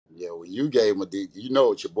when you gave him a D, you know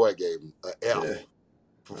what your boy gave him, an Yeah. F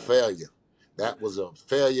for failure. That was a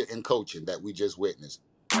failure in coaching that we just witnessed.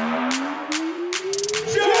 And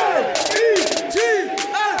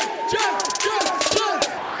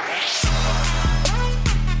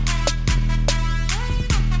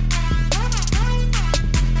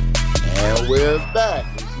we're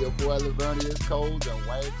back. It's your boy Lavernius Coles and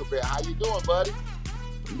Wayne Quebec. How you doing, buddy?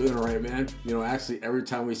 I'm doing all right, man. Actually, every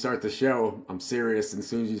time we start the show, I'm serious, and as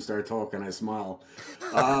soon as you start talking, I smile.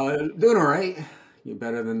 Doing all right. You're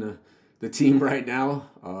better than the team right now.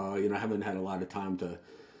 I haven't had a lot of time to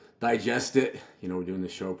digest it. We're doing the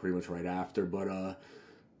show pretty much right after, but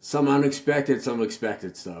some unexpected, some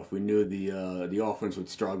expected stuff. We knew the offense would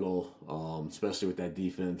struggle, especially with that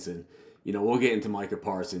defense, and we'll get into Micah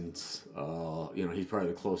Parsons. He's probably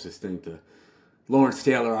the closest thing to Lawrence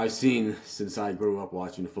Taylor I've seen since I grew up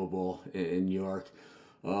watching football in New York.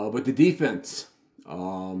 But the defense,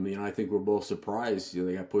 I think we're both surprised.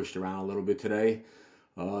 They got pushed around a little bit today.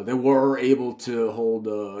 They were able to hold,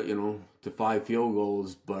 to 5 field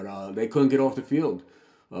goals, but they couldn't get off the field.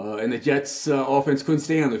 And the Jets' offense couldn't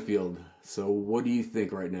stay on the field. So what do you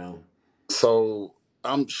think right now? So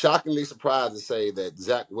I'm shockingly surprised to say that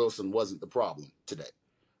Zach Wilson wasn't the problem today.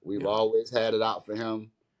 We've Yeah, always had it out for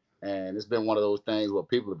him, and it's been one of those things where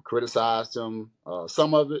people have criticized him.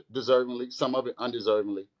 Some of it deservingly, some of it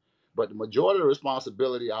undeservingly, but the majority of the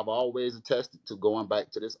responsibility I've always attested to going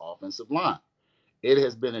back to this offensive line. It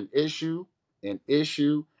has been an issue, and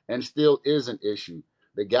still is an issue.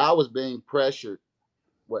 The guy was being pressured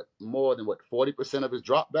more than 40% of his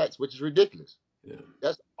dropbacks, which is ridiculous. yeah,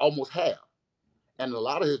 That's almost half. And a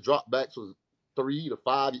lot of his dropbacks was 3 to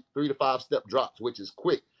 5 step drops, which is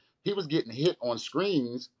quick. He was getting hit on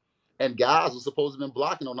screens, and guys were supposed to have been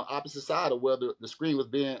blocking on the opposite side of where the screen was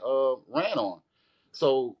being ran on.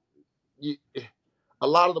 So you, a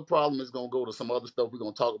lot of the problem is going to go to some other stuff we're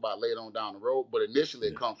going to talk about later on down the road. But initially,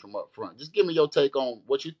 it yeah. comes from up front. Just give me your take on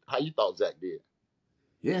how you thought Zach did.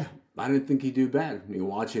 Yeah, I didn't think he'd do bad.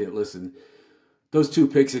 Watching it, listen, those 2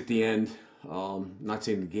 picks at the end, not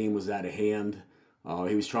saying the game was out of hand.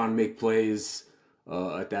 He was trying to make plays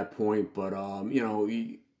at that point, but I'm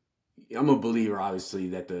a believer, obviously,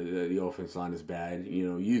 that the offense line is bad.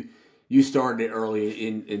 You started it early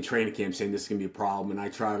in training camp saying this is gonna be a problem, and I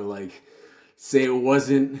try to say it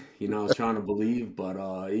wasn't. I was trying to believe, but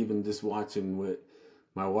even just watching with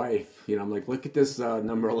my wife, I'm like, look at this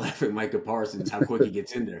number 11, Micah Parsons, how quick he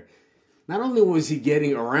gets in there. Not only was he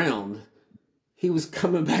getting around, he was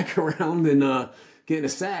coming back around and getting a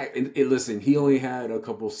sack. And listen, he only had a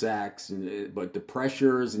couple sacks, but the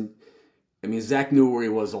pressures and Zach knew where he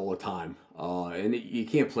was all the time, and you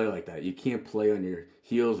can't play like that. You can't play on your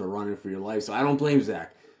heels or running for your life. So I don't blame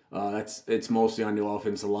Zach. It's mostly on the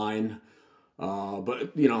offensive line,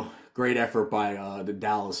 but great effort by the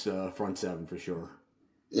Dallas front seven for sure.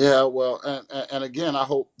 Yeah, well, and again, I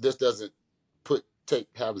hope this doesn't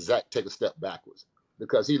have Zach take a step backwards,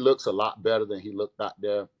 because he looks a lot better than he looked out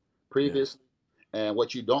there Yeah, previously. And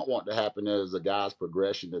what you don't want to happen is a guy's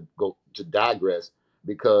progression to digress,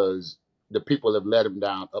 because the people have let him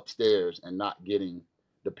down upstairs and not getting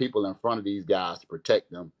the people in front of these guys to protect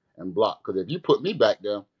them and block. Because if you put me back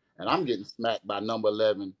there and I'm getting smacked by number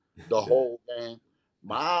 11 the whole game,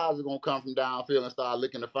 my eyes are gonna come from downfield and start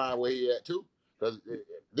looking to find where he at too. Because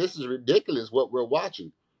this is ridiculous what we're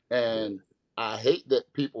watching. yeah, And I hate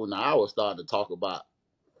that people now are starting to talk about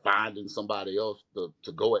finding somebody else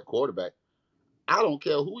to go at quarterback. I don't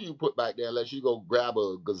care who you put back there unless you go grab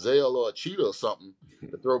a gazelle or a cheetah or something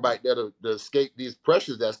to throw back there to escape these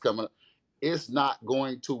pressures that's coming up. It's not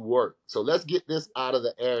going to work. So let's get this out of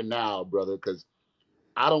the air now, brother, because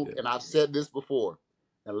I don't, yeah, and I've said this before,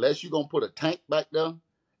 unless you're going to put a tank back there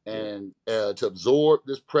yeah, and to absorb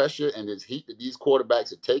this pressure and this heat that these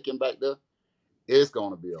quarterbacks are taking back there, it's going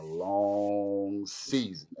to be a long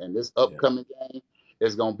season. And this yeah, upcoming game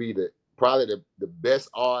is going to be probably the best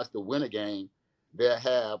odds to win a game they'll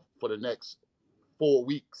have for the next 4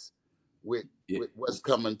 weeks with yeah. what's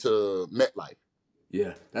coming to MetLife.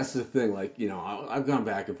 Yeah, that's the thing. I've gone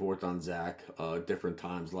back and forth on Zach different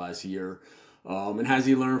times last year. And has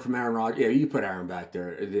he learned from Aaron Rodgers? Yeah, you put Aaron back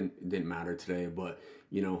there. It didn't matter today, but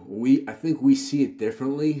I think we see it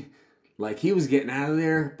differently. Like he was getting out of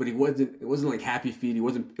there, but he wasn't. It wasn't like happy feet. He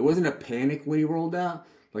wasn't. It wasn't a panic when he rolled out.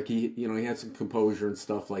 Like he had some composure and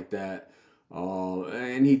stuff like that.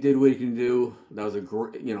 And he did what he can do. That was a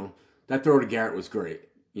great. That throw to Garrett was great.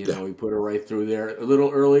 Yeah. He put it right through there. A little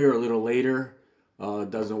earlier, a little later.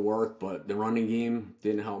 Doesn't work, but the running game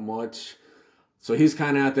didn't help much. So he's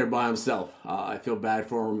kind of out there by himself. I feel bad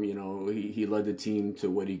for him. He led the team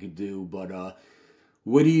to what he could do, but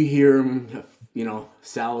What do you hear him? You know,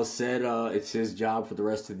 Salah said it's his job for the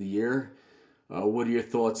rest of the year. What are your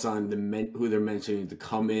thoughts on who they're mentioning to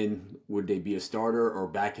come in? Would they be a starter or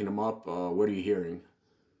backing him up? What are you hearing?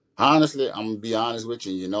 Honestly, I'm gonna be honest with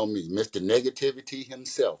you. You know me, Mr. Negativity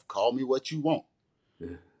himself. Call me what you want.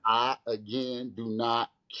 Yeah, I again do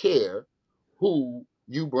not care who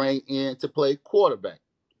you bring in to play quarterback.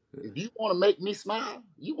 If you want to make me smile,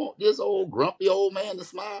 you want this old grumpy old man to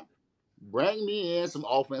smile, bring me in some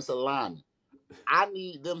offensive linemen. I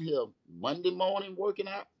need them here Monday morning working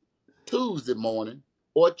out, Tuesday morning,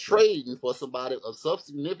 or yeah, trading for somebody of some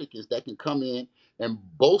significance that can come in and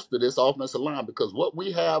bolster this offensive line because what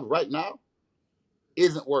we have right now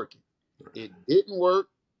isn't working. It didn't work,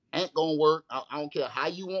 ain't gonna work. I don't care how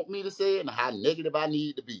you want me to say it and how negative I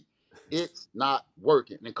need to be. It's not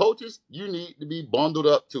working. And coaches, you need to be bundled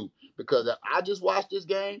up too. Because I just watched this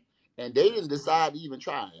game and they didn't decide to even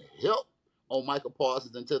try and help on Michael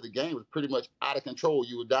Parsons until the game was pretty much out of control.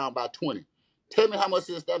 You were down by 20. Tell me how much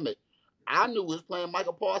sense that made. I knew we was playing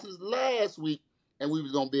Michael Parsons last week and we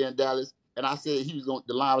was gonna be in Dallas. And I said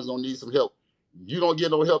the line was gonna need some help. You don't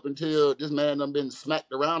get no help until this man done been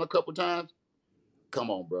smacked around a couple times. Come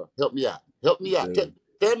on, bro. Help me out. Help me out. dude.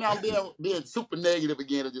 Tell me I'm being super negative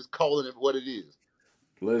again and just calling it what it is.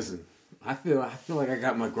 Listen, I feel like I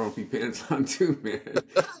got my grumpy pants on too, man.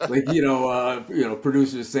 Like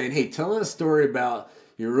producers saying, "Hey, tell us a story about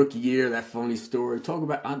your rookie year, that funny story. Talk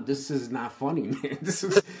about this is not funny, man. This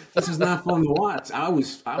was not fun to watch. I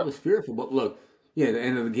was fearful, but look, yeah, at the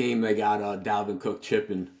end of the game, they got Dalvin Cook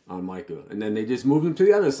chipping on Micah, and then they just moved him to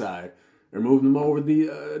the other side. They're moving him over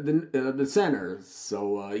the center.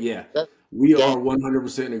 So yeah, That's we game. are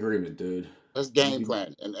 100% in agreement, dude. That's You game can,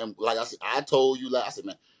 plan. And like I said, I told you last. I said,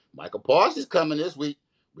 man, Michael Parsons coming this week.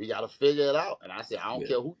 We got to figure it out. And I said, I don't yeah.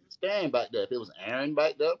 care who you stand back there. If it was Aaron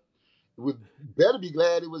back there, we better be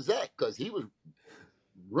glad it was Zach because he was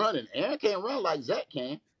running. Aaron can't run like Zach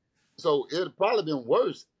can. So it'd probably been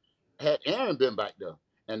worse had Aaron been back there.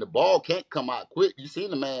 And the ball can't come out quick. You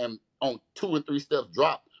seen the man on 2 and 3 steps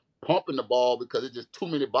drop, pumping the ball because it's just too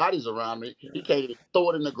many bodies around me. He can't even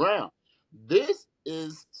throw it in the ground. This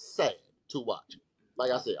is sad to watch.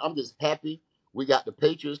 Like I said, I'm just happy we got the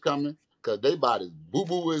Patriots coming because they about as boo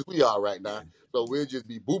boo as we are right now. So we'll just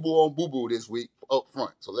be boo boo on boo boo this week up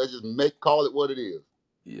front. So let's just call it what it is.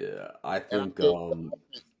 Yeah, I And I think gave the offense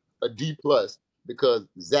a D+ because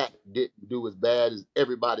Zach didn't do as bad as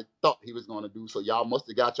everybody thought he was going to do. So y'all must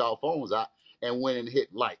have got y'all phones out and went and hit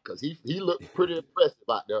like because he looked pretty impressive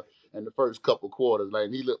out there in the first couple quarters. Like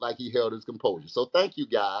he looked like he held his composure. So thank you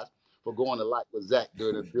guys for going to like what Zach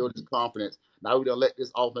did and build his confidence. Now we're gonna let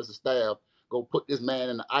this offensive staff go put this man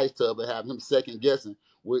in the ice tub and have him second guessing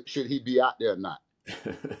should he be out there or not.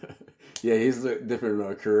 yeah, he's a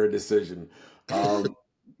different career decision. Um,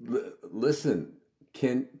 listen,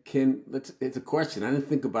 it's a question. I didn't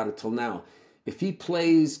think about it till now. If he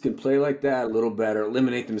can play like that a little better,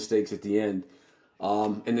 eliminate the mistakes at the end,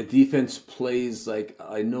 and the defense plays like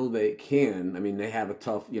I know they can. I mean, they have a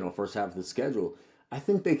tough, first half of the schedule. I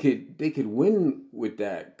think they could win with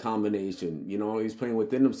that combination. He's playing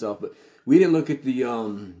within himself, but we didn't look at the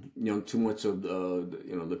too much of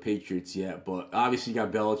the Patriots yet. But obviously, you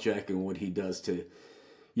got Belichick and what he does to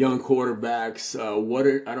young quarterbacks.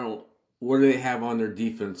 What do they have on their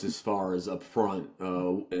defense as far as up front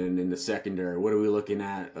and in the secondary? What are we looking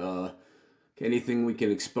at? Anything we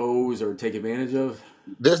can expose or take advantage of?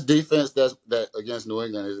 This defense that against New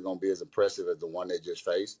England isn't going to be as impressive as the one they just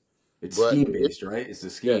faced, It's but scheme based, right? It's the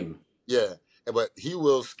yeah, scheme. yeah. But he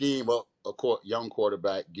will scheme up a young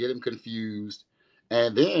quarterback, get him confused,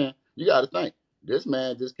 and then you got to think this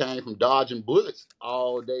man just came from dodging bullets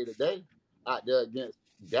all day today out there against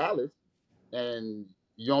Dallas, and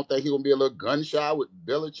you don't think he's gonna be a little gun shy with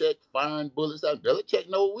Belichick firing bullets out? Belichick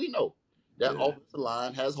know what we know. That Yeah, offensive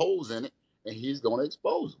line has holes in it, and he's gonna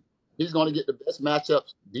expose them. He's gonna get the best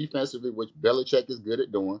matchups defensively, which Belichick is good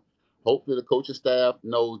at doing. Hopefully, the coaching staff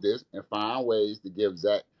knows this and find ways to give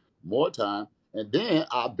Zach more time. And then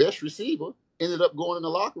our best receiver ended up going in the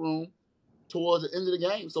locker room towards the end of the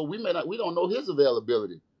game, so we don't know his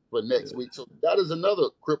availability for next yeah, week. So that is another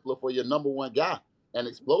crippler for your number one guy, an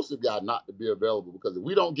explosive guy, not to be available because if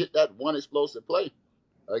we don't get that one explosive play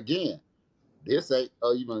again, this ain't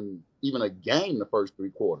even a game the first 3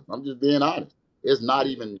 quarters. I'm just being honest. It's not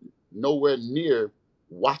yeah. even nowhere near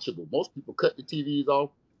watchable. Most people cut the TVs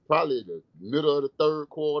off probably the middle of the third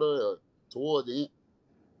quarter or towards the end.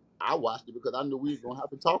 I watched it because I knew we was gonna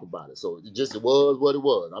have to talk about it. So it was what it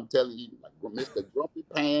was. I'm telling you, like Mr. Grumpy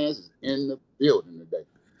Pants is in the building today.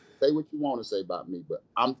 Say what you want to say about me, but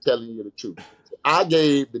I'm telling you the truth. So I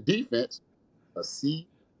gave the defense a C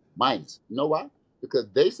minus. You know why? Because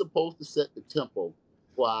they supposed to set the tempo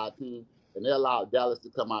for our team, and they allowed Dallas to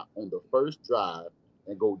come out on the first drive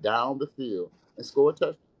and go down the field and score a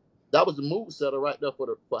touchdown. That was the mood setter right there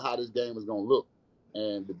for how this game was going to look.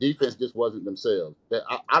 And the defense just wasn't themselves.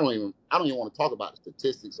 I don't even want to talk about the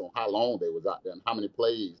statistics on how long they was out there and how many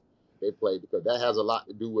plays they played, because that has a lot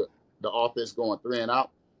to do with the offense going 3 and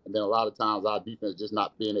out, and then a lot of times our defense just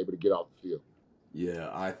not being able to get off the field. Yeah,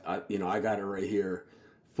 I got it right here.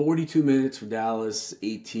 42 minutes for Dallas,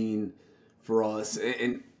 18 for us,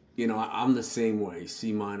 and I'm the same way.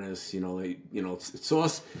 C minus.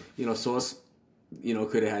 Sauce. Sauce.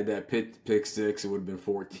 Could have had that pick six. It would have been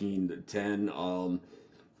 14-10.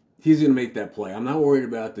 He's going to make that play. I'm not worried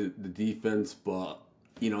about the defense, but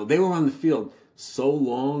they were on the field so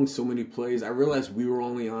long, so many plays. I realized we were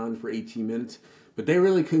only on for 18 minutes, but they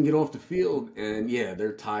really couldn't get off the field. And yeah,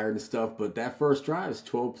 they're tired and stuff. But that first drive is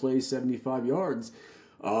 12 plays, 75 yards.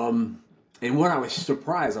 And what I was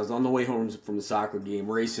surprised, I was on the way home from the soccer game,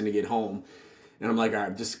 racing to get home, and I'm like, all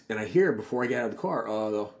right, and I hear before I get out of the car,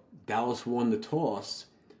 Dallas won the toss.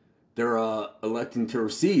 They're electing to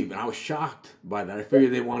receive, and I was shocked by that. I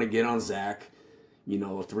figured they want to get on Zach, a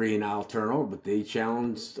 3-and-out turnover, but they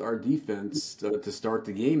challenged our defense to start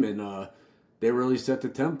the game, and they really set the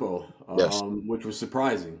tempo, Yes. which was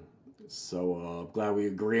surprising. So glad we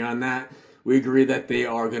agree on that. We agree that they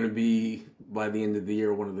are going to be, by the end of the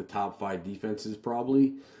year, one of the top 5 defenses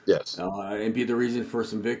probably, Yes. and be the reason for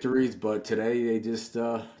some victories. But today they just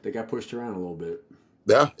they got pushed around a little bit.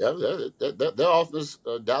 Yeah, yeah, their offense,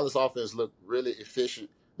 Dallas offense looked really efficient.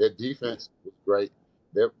 Their defense was great.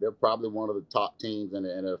 They're probably one of the top teams in the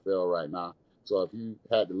NFL right now. So if you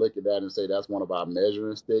had to look at that and say that's one of our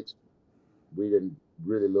measuring sticks, we didn't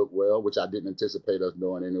really look well, which I didn't anticipate us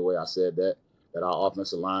doing anyway. I said that our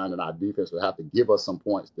offensive line and our defense would have to give us some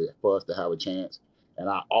points for us to have a chance, and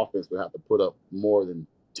our offense would have to put up more than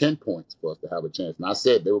 10 points for us to have a chance. And I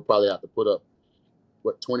said they would probably have to put up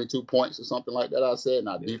 22 points or something like that. I said, and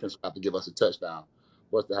our Yeah, defense will have to give us a touchdown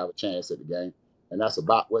for us to have a chance at the game. And that's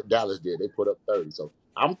about what Dallas did. They put up 30. So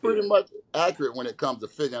I'm yeah, pretty much accurate when it comes to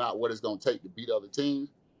figuring out what it's going to take to beat other teams.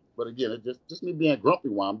 But again, it's just me being grumpy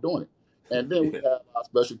while I'm doing it. And then we yeah, have our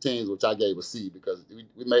special teams, which I gave a C because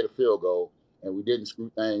we made a field goal and we didn't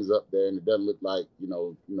screw things up there, and it doesn't look like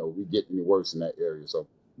we get any worse in that area. So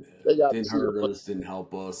they got to didn't see hurt what. us, didn't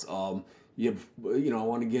help us. I want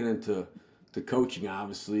to get into coaching,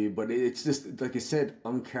 obviously, but it's just like I said,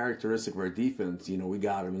 uncharacteristic of our defense. We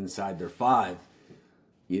got them inside their 5.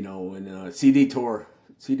 And CD tore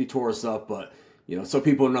us up, but so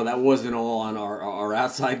people know that wasn't all on our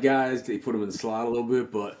outside guys. They put them in the slot a little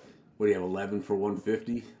bit, but what do you have, 11 for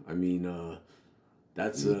 150? I mean,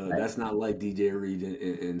 that's not like DJ Reed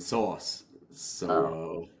and Sauce.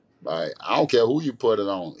 So Right. I don't care who you put it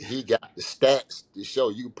on. He got the stats to show.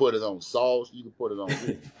 You can put it on Sauce. You can put it on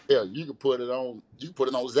Reed. Hell, you can put it on. You can put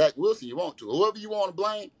it on Zach Wilson. You want to. Whoever you want to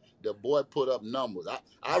blame, the boy put up numbers.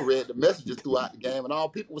 I read the messages throughout the game, and all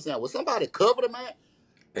people were saying, "Well, somebody cover the man."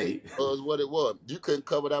 It hey, was what it was. You couldn't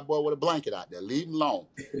cover that boy with a blanket out there. Leave him alone.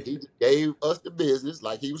 He just gave us the business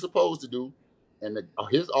like he was supposed to do, and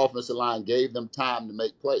his offensive line gave them time to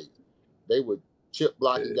make plays. They were chip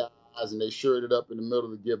blocking guys, and they shirted up in the middle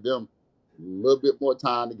to give them a little bit more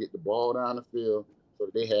time to get the ball down the field so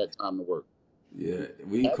that they had time to work. yeah,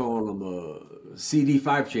 we call them CD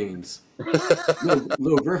 5 chains.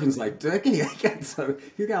 Little Griffin's like,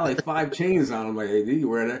 he's got like 5 chains on him. Like, hey, do you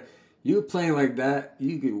wear that? You playing like that,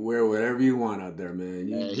 you can wear whatever you want out there, man.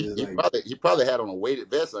 You And he, just he like, probably he probably had on a weighted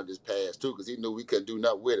vest on his pass too, because he knew we couldn't do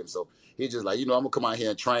nothing with him. So he just like, I'm gonna come out here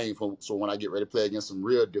and train so when I get ready to play against some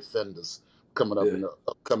real defenders coming up yeah, in the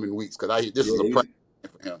upcoming weeks, because this yeah. is a prime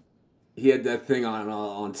for him. He had that thing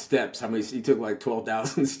on steps. How many? He took like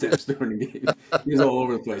 12,000 steps during the game. He was all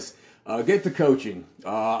over the place. Get to coaching.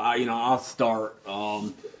 I'll start.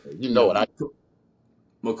 You You know what know, I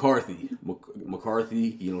McCarthy.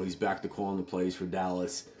 He's back to calling the plays for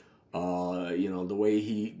Dallas. The way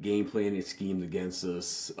he game planned and schemed against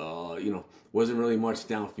us. Wasn't really much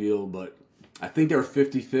downfield, but I think they were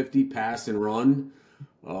 50-50 pass and run.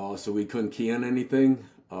 So we couldn't key on anything,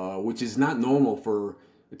 which is not normal for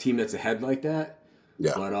a team that's ahead like that.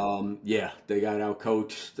 yeah. But yeah, they got out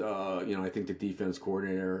coached. I think the defense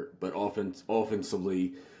coordinator, but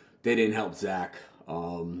offensively, they didn't help Zach.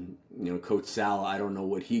 Coach Sal, I don't know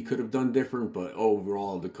what he could have done different, but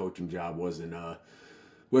overall, the coaching job wasn't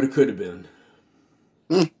what it could have been.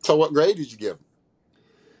 So what grade did you give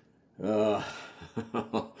him? Uh,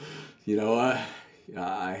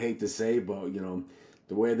 I hate to say, but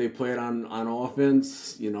the way they played on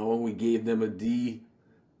offense, we gave them a D.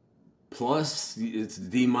 plus. It's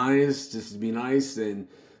D minus just to be nice, and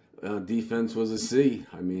defense was a C.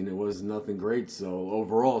 I mean, it was nothing great. So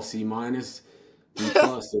overall, C minus, B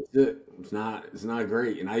plus. That's it. It's not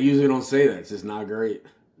great, and I usually don't say that. It's just not great.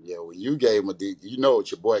 Yeah, when you gave him a D, you know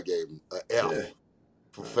what your boy gave him, a Yeah. F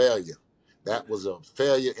for Uh, failure. That was a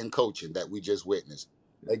failure in coaching that we just witnessed.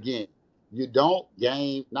 Again, you don't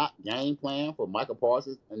not game plan for Michael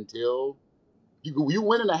Parsons until you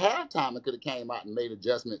went in a halftime and could have came out and made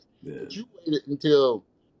adjustments, yeah. but you waited until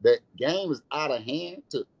that game was out of hand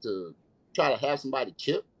to try to have somebody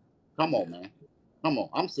chip. Come on, Yeah. man. Come on.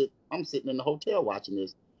 I'm sitting in the hotel watching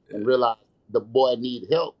this and Yeah. realize the boy need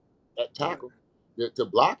help at Yeah. tackle to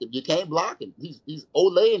block him. You can't block him. He's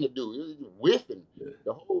olaying the dude. He's whiffing Yeah.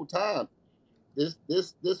 the whole time. This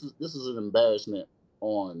is an embarrassment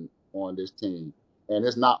on this team, and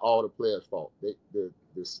it's not all the players' fault.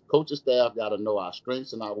 This coaching staff got to know our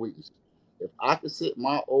strengths and our weaknesses. If I could sit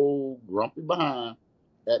my old grumpy behind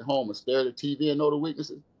at home and stare at the TV and know the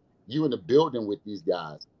weaknesses, you in the building with these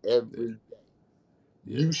guys every day.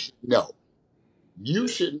 Yeah. You should know. You Yeah.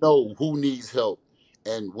 should know who needs help,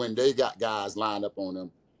 and when they got guys lined up on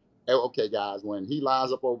them. Okay, guys, when he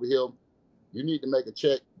lines up over here, you need to make a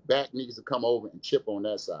check. Back needs to come over and chip on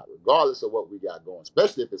that side, regardless of what we got going,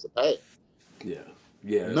 especially if it's a pass. Yeah.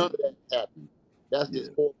 Yeah. None of that is happening. That's Yeah.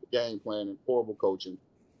 just horrible game planning, horrible coaching.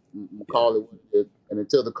 Yeah. Call it what it is. And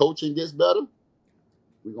until the coaching gets better,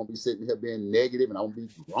 we're gonna be sitting here being negative, and I'm gonna be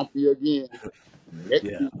grumpy again next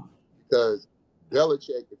Yeah. week because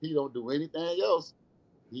Belichick, if he don't do anything else,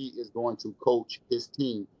 he is going to coach his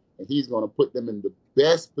team, and he's going to put them in the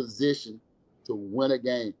best position to win a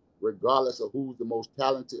game, regardless of who's the most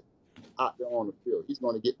talented out there on the field. He's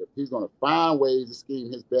going to find ways to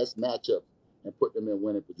scheme his best matchups and put them in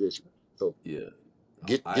winning position. So Yeah.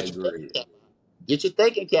 get I get your thinking agree. cap out. Get your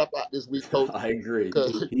thinking cap out this week, coach. I agree.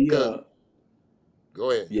 He Because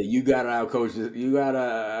go ahead. Yeah, you gotta out coach this. You gotta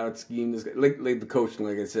out scheme this. Like the coaching,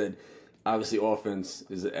 like I said, obviously offense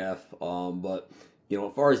is an F. But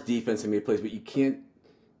as far as defense, and made plays, but you can't.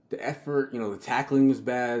 The effort, the tackling was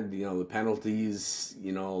bad. The penalties.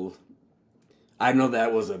 I know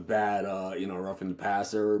that was a bad, roughing the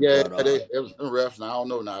passer, Yeah, but it was them refs. Now I don't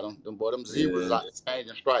know now. Them zebras yeah, out there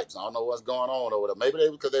changing stripes. I don't know what's going on over there. Maybe they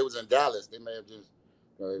because they was in Dallas. They may have just,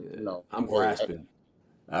 yeah, I'm hey, grasping.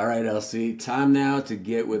 All right, LC. Time now to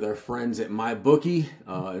get with our friends at MyBookie.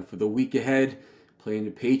 And for the week ahead, playing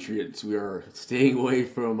the Patriots. We are staying away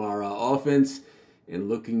from our offense and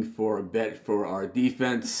looking for a bet for our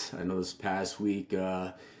defense. I know this past week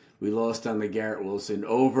we lost on the Garrett Wilson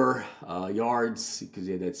over yards because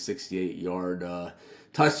he had that 68-yard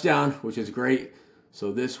touchdown, which is great.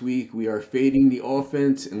 So this week we are fading the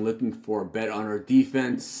offense and looking for a bet on our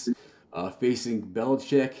defense. Facing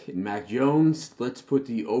Belichick and Mac Jones, let's put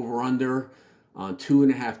the over/under on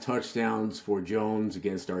 2.5 touchdowns for Jones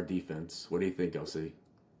against our defense. What do you think, LC?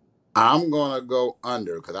 I'm gonna go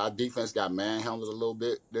under because our defense got manhandled a little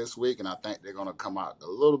bit this week, and I think they're gonna come out a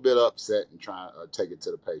little bit upset and try to take it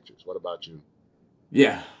to the Patriots. What about you?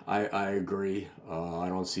 Yeah, I agree. I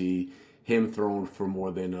don't see him throwing for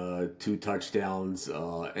more than 2 touchdowns,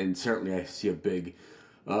 and certainly I see a big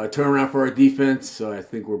turnaround for our defense. So I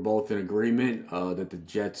think we're both in agreement that the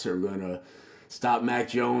Jets are going to stop Mac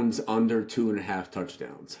Jones under 2.5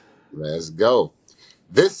 touchdowns. Let's go.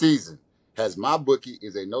 This season has my bookie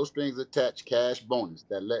is a no strings attached cash bonus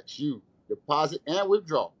that lets you deposit and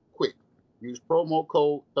withdraw quick. Use promo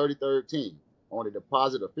code 3013 on a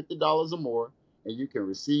deposit of $50 or more, and you can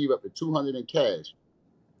receive up to 200 in cash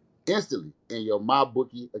instantly in your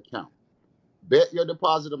MyBookie account. Bet your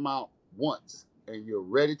deposit amount once, and you're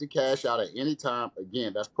ready to cash out at any time.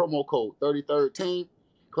 Again, that's promo code 3013.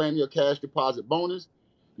 Claim your cash deposit bonus.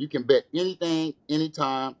 You can bet anything,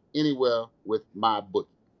 anytime, anywhere with MyBookie.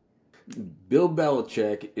 Bill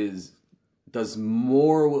Belichick does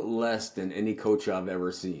more with less than any coach I've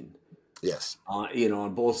ever seen. Yes.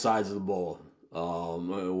 On both sides of the ball,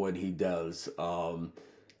 what he does.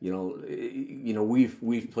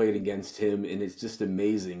 We've played against him, and it's just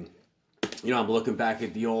amazing. I'm looking back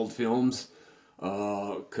at the old films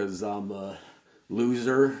because I'm a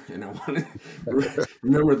loser and I want to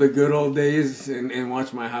remember the good old days and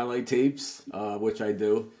watch my highlight tapes, which I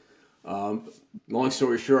do. Long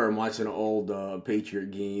story short, I'm watching an old Patriot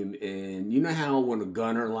game, and you know how when a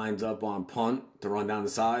gunner lines up on punt to run down the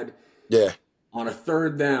side, Yeah. on a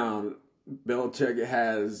third down, Belichick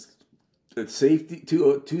has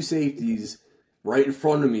two safeties right in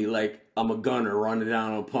front of me, like I'm a gunner running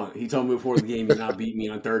down on a punt. He told me before the game he'd not beat me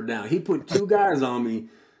on third down. He put two guys on me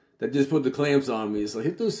that just put the clamps on me. So he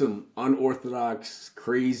threw some unorthodox,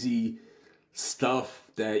 crazy stuff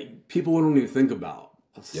that people don't even think about.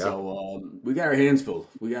 Yeah. So we got our hands full.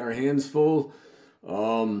 We got our hands full.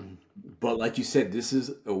 Um, but like you said, this is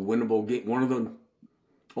a winnable game. One of the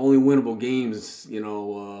only winnable games,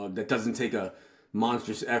 that doesn't take a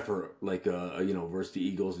monstrous effort like versus the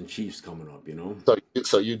Eagles and Chiefs coming up.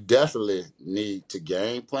 So you definitely need to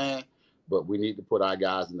game plan, but we need to put our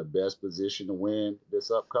guys in the best position to win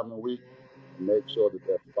this upcoming week. Make sure that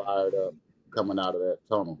they're fired up coming out of that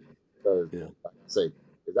tunnel. Because, Yeah. like I say,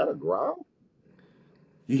 is that a growl?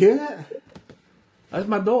 You hear that? That's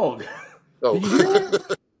my dog. Oh, Did you hear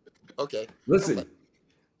that? okay. I was like, Listen,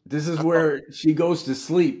 this is I thought, where she goes to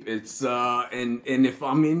sleep. It's and if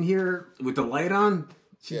I'm in here with the light on,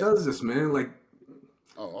 she yeah. does this, man. Like,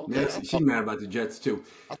 Oh, okay. man, she mad about the Jets too.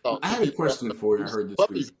 I thought I some had a people had question for you. I some heard this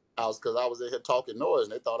puppies week. in the house because I was in here talking noise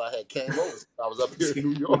and they thought I had came over since I was up here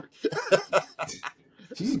in New York.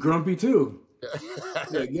 She's grumpy too.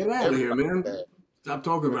 Yeah, get out of here, Everybody man. bad. Stop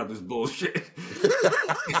talking about this bullshit.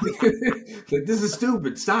 Like, this is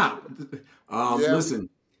stupid. Stop. Yeah, Listen.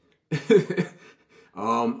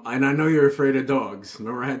 And I know you're afraid of dogs.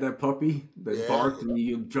 Remember I had that puppy that yeah, barked and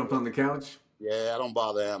you jumped yeah. on the couch? Yeah, I don't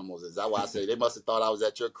bother animals. Is that why I say they must have thought I was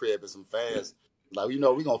at your crib and some fans like, we're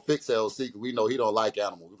gonna fix LC because we know he don't like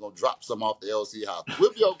animals. We're gonna drop some off the LC house.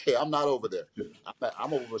 We'll be okay. I'm not over there.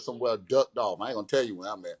 I'm over somewhere ducked off. I ain't gonna tell you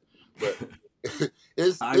where I'm at, but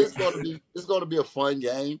I it's gonna be a fun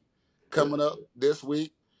game coming up this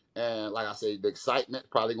week. And like I say, the excitement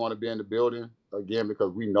probably going to be in the building again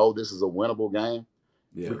because we know this is a winnable game.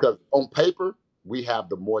 yeah. Because on paper we have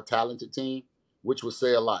the more talented team, which would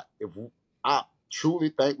say a lot. I truly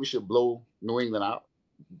think we should blow New England out,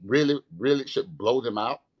 really, really should blow them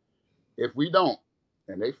out. If we don't,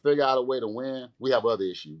 and they figure out a way to win, we have other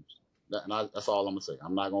issues. That's all I'm gonna say.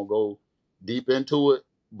 I'm not gonna go deep into it,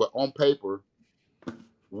 but on paper,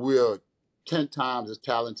 we're 10 times as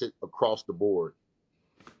talented across the board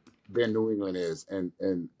than New England is, and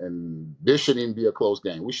this shouldn't even be a close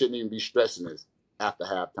game. We shouldn't even be stressing this after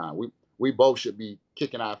halftime. We both should be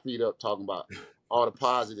kicking our feet up, talking about all the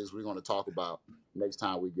positives we're going to talk about next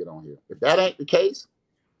time we get on here. If that ain't the case,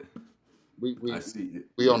 we I we see it.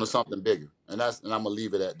 we on Yeah. to something bigger, and I'm gonna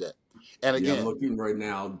leave it at that. And Yeah, I'm again, looking right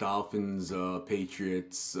now. Dolphins,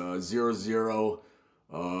 Patriots, 0-0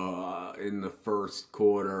 in the first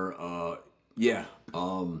quarter. Yeah.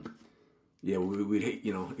 Yeah, we'd hate,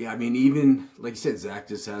 yeah, I mean, even like you said, Zach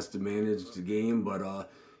just has to manage the game, but like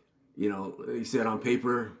you said, on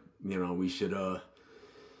paper, we should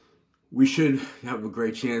have a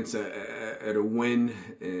great chance at a win,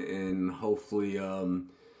 and hopefully, you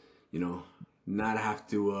know, not have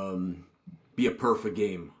to be a perfect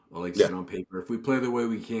game. Like I yeah, said, on paper, if we play the way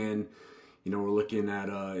we can, we're looking at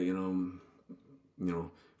 1-1,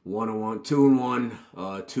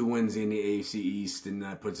 2-1, 2 wins in the AFC East, and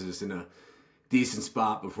that puts us in a decent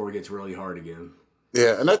spot before it gets really hard again.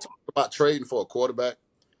 yeah, and that's about trading for a quarterback.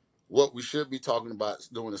 What we should be talking about is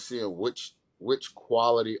doing is seeing which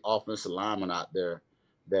quality offensive lineman out there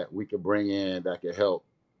that we could bring in that could help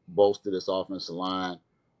bolster this offensive line,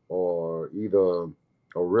 or either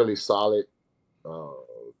a really solid uh,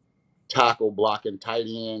 tackle blocking tight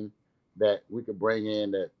end that we could bring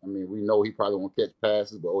in. That, I mean, we know he probably won't catch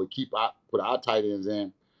passes, but we put our tight ends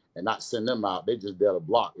in and not send them out. They just there to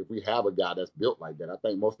block. If we have a guy that's built like that, I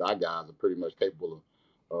think most of our guys are pretty much capable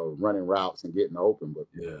of running routes and getting open. But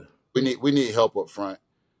Yeah, we need help up front,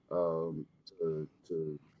 to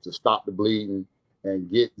stop the bleeding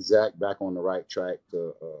and get Zach back on the right track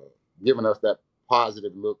to giving us that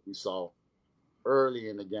positive look we saw early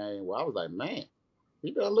in the game where I was like, man,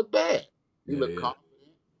 he doesn't look bad. He yeah, looked yeah,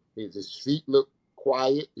 confident. His feet look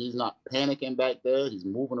quiet. He's not panicking back there. He's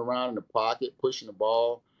moving around in the pocket, pushing the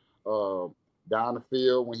ball uh, down the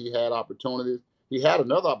field when he had opportunities. He had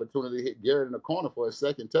another opportunity to hit Garrett in the corner for a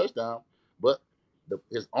second touchdown, but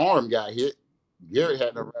his arm got hit. Garrett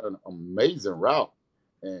had to run an amazing route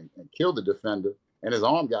and killed the defender, and his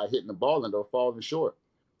arm got hit in the ball and they're falling short.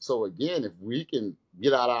 So again, if we can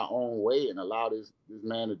get out our own way and allow this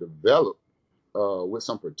man to develop with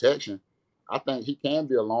some protection, I think he can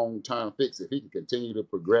be a long-term fix if he can continue to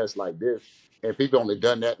progress like this. If he's only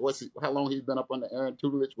done that, how long he's been up under Aaron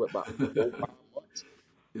tutelage? What, about 4 5 months?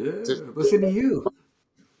 Just, yeah. Listen to you,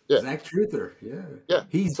 yeah, Zach Truther. Yeah, yeah.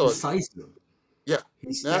 he's So decisive. yeah, He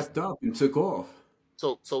that's stepped up and took off.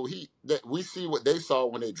 so we see what they saw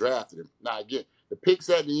when they drafted him. Now again, the picks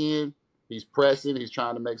at the end, he's pressing, he's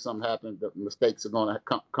trying to make something happen. The mistakes are going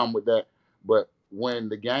to come with that. But when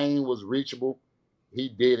the game was reachable, he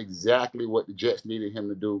did exactly what the Jets needed him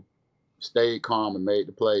to do. Stayed calm and made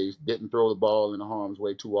the plays. Didn't throw the ball in the harm's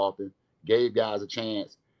way too often. Gave guys a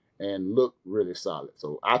chance, and look really solid.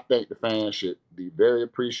 So I think the fans should be very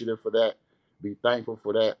appreciative for that, be thankful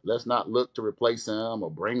for that. Let's not look to replace him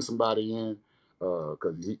or bring somebody in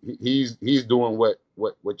because he's doing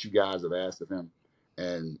what you guys have asked of him,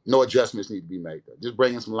 and no adjustments need to be made. Just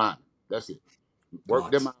bring in some linemen. That's it.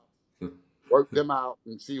 Work them Lots. out, work them out,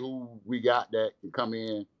 and see who we got that can come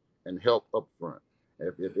in and help up front.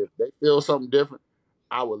 If they feel something different,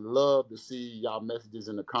 I would love to see y'all messages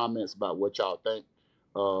in the comments about what y'all think.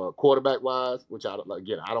 Quarterback wise, which I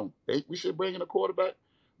again, I don't think we should bring in a quarterback,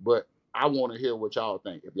 but I want to hear what y'all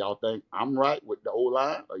think. If y'all think I'm right with the O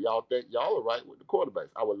line, or y'all think y'all are right with the quarterbacks,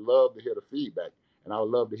 I would love to hear the feedback, and I would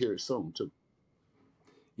love to hear it soon too.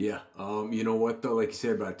 Yeah. You know what though? Like you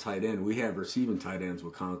said about tight end, we have receiving tight ends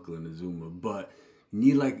with Conklin and Zuma, but you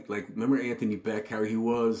need like remember Anthony Beck, how he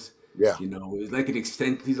was. Yeah, You know, he's like an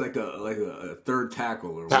extent. He's like a third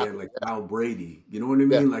tackle, or we had tackle. like Al Brady. You know what I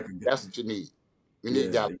Yeah, mean? Like a that's what you need. You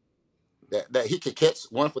need yeah, guys that he could catch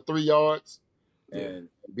one for 3 yards yeah, and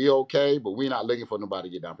be okay. But we're not looking for nobody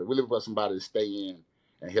to get down. We're looking for somebody to stay in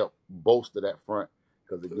and help bolster that front.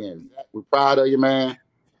 Because again, Zach, we're proud of you, man.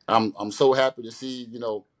 I'm so happy to see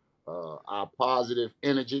our positive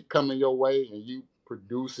energy coming your way and you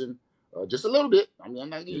producing just a little bit. I mean, I'm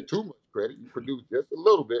not giving yeah, you too much credit. You produced just a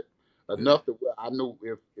little bit, yeah. enough to where I knew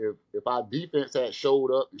if our defense had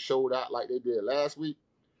showed up and showed out like they did last week,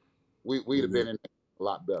 we'd have hmm been in a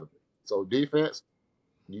lot better. So defense,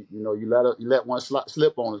 you let one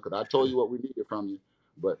slip on us because I told you what we needed from you,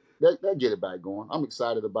 but they get it back going. I'm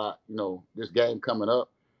excited about this game coming up,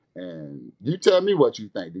 and you tell me what you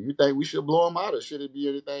think. Do you think we should blow them out, or should it be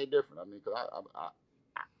anything different? I mean, because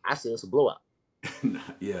I say it's a blowout.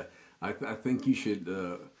 Yeah, I think you should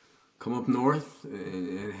come up north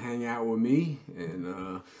and hang out with me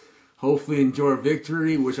and hopefully enjoy a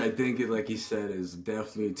victory, which I think, is, like you said, is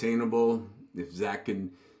definitely attainable. If Zach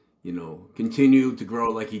can, continue to grow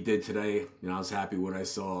like he did today, I was happy what I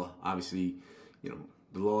saw. Obviously,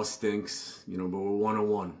 the loss stinks, but we're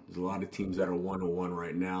 1-1. There's a lot of teams that are 1-1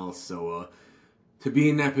 right now, so to be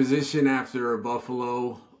in that position after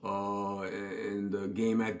Buffalo and the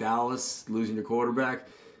game at Dallas, losing your quarterback,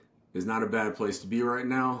 is not a bad place to be right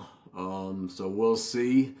now. So we'll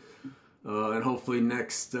see, and hopefully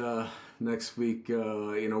next week,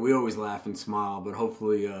 we always laugh and smile, but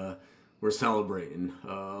hopefully we're celebrating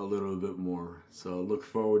a little bit more. So look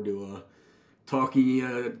forward to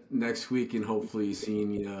talking next week and hopefully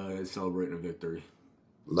seeing you celebrating a victory.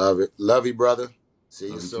 Love it, love you, brother. See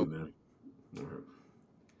you Love you soon. too, man. All right.